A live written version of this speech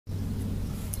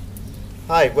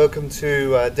Hi, welcome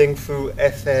to DengFu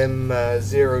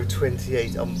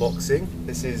FM028 unboxing.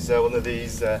 This is one of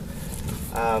these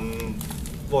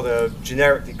what are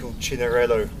generically called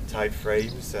Cinarello type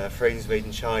frames, frames made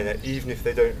in China, even if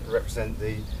they don't represent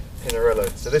the Pinarello.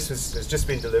 So this has just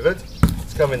been delivered.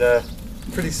 It's come in a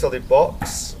pretty solid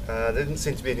box. There didn't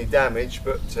seem to be any damage,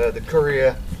 but the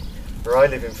courier where I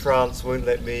live in France won't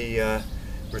let me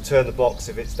return the box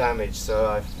if it's damaged,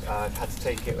 so I've had to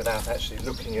take it without actually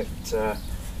looking at the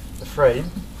frame.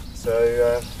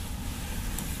 So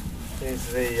here's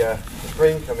the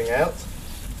frame coming out,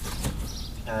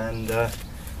 and it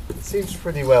seems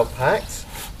pretty well packed.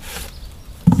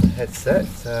 It's a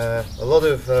headset, a lot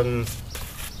of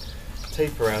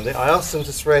tape around it. I asked them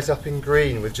to spray it up in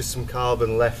green with just some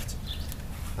carbon left,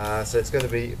 so it's going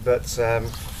to be, but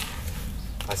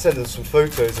I sent them some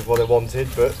photos of what I wanted,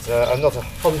 but I'm not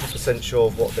 100% sure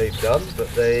of what they've done. But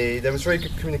there was very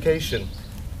good communication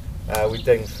with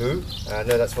DengFu. I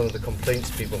know that's one of the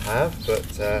complaints people have,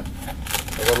 but I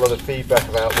got a lot of feedback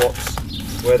about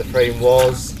where the frame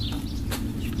was.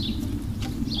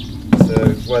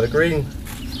 So, well, the green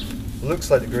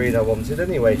looks like the green I wanted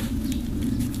anyway.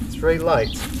 It's very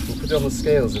light. We'll put it on the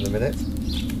scales in a minute.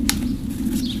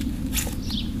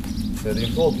 So the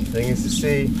important thing is to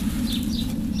see,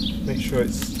 make sure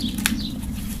it's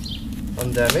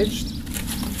undamaged.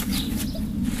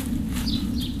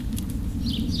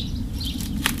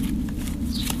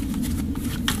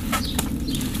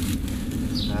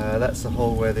 That's the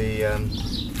hole where the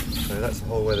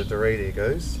derailleur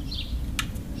goes.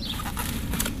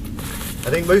 I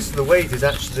think most of the weight is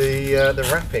actually the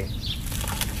wrapping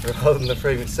rather than the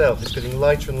frame itself. It's getting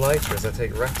lighter and lighter as I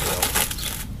take wrapping off.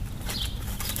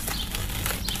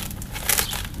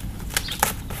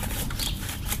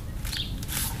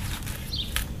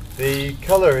 The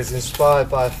colour is inspired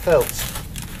by a felt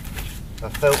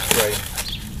frame,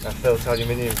 a felt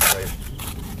aluminium frame.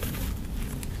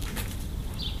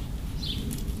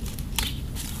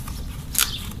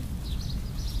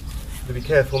 So be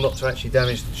careful not to actually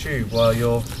damage the tube while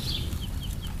you're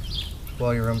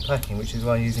unpacking, which is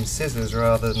why I'm using scissors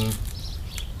rather than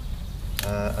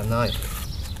a knife.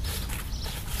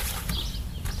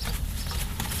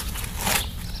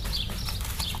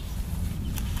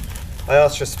 I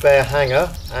asked for a spare hanger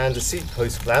and a seat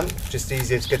post clamp, just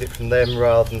easier to get it from them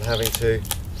rather than having to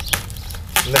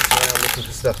mess around looking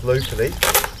for stuff locally.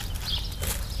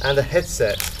 And a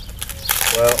headset.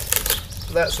 Well,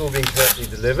 that's all been correctly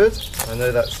delivered. I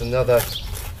know that's another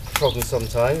problem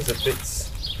sometimes, that bits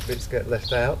get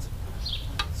left out.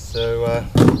 So I'll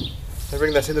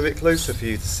bring that in a bit closer for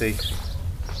you to see.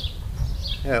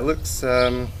 Yeah, it looks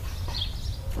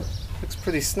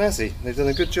pretty snazzy. They've done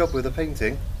a good job with the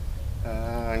painting.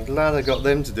 I'm glad I got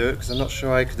them to do it, because I'm not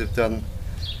sure I could have done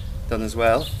as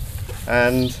well.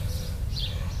 And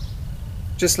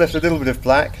just left a little bit of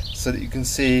black so that you can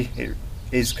see it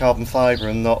is carbon fibre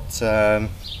and not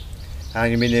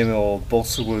aluminium or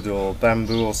balsa wood or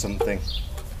bamboo or something.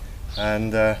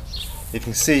 And you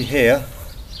can see here,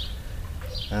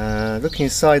 looking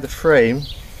inside the frame,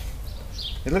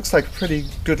 it looks like a pretty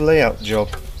good layout job.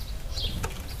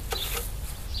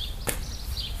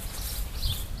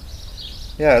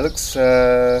 Yeah, it looks.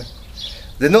 They're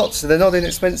not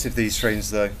inexpensive, these frames,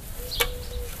 though.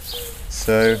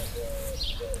 So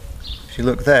if you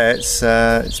look there,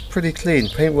 it's pretty clean.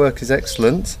 Paintwork is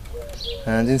excellent,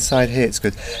 and inside here it's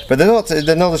good. But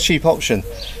they're not a cheap option.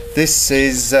 This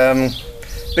is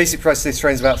basic price of this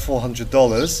frame is about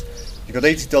 $400. You've got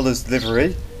 $80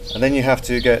 delivery, and then you have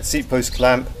to get seat post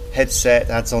clamp,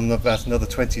 headset, adds on about another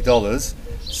 $20.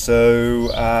 So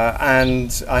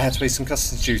and I had to pay some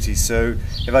customs duty. So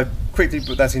if I quickly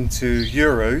put that into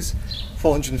euros,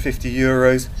 450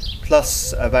 euros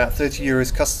plus about 30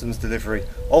 euros customs delivery,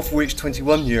 of which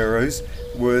 21 euros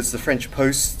was the French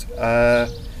Post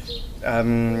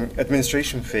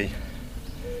administration fee.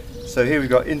 So here we've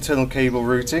got internal cable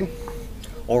routing,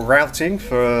 or routing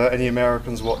for any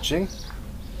Americans watching.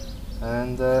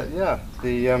 And yeah,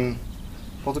 the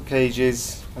bottle cage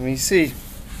is, I mean, you see,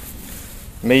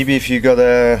 maybe if you got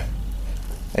a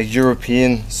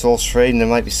European source frame, there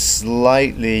might be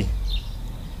slightly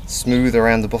smooth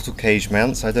around the bottle cage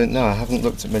mounts. I don't know, I haven't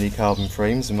looked at many carbon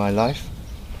frames in my life.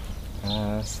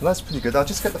 So that's pretty good. I'll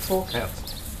just get the fork out.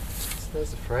 So there's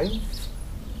the frame.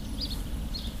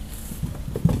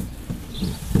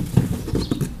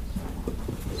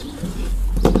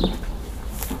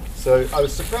 So I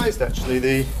was surprised actually,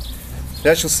 the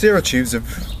actual stereo tubes are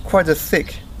quite a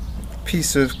thick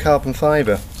piece of carbon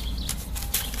fibre.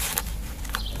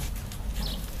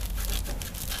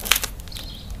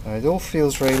 It all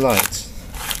feels very light.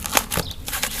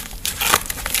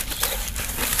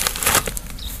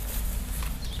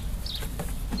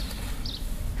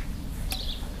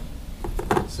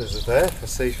 stabilisers there for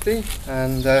safety,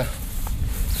 and there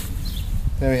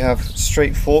we have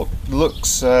straight fork.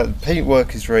 Looks, the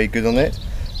paintwork is very good on it.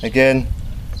 Again,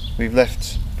 we've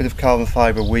left a bit of carbon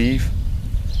fibre weave,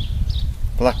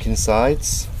 black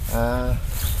insides. I'll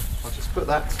just put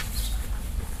that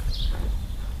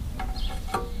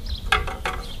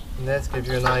in there to give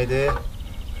you an idea.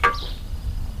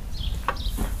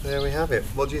 There we have it.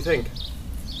 What do you think?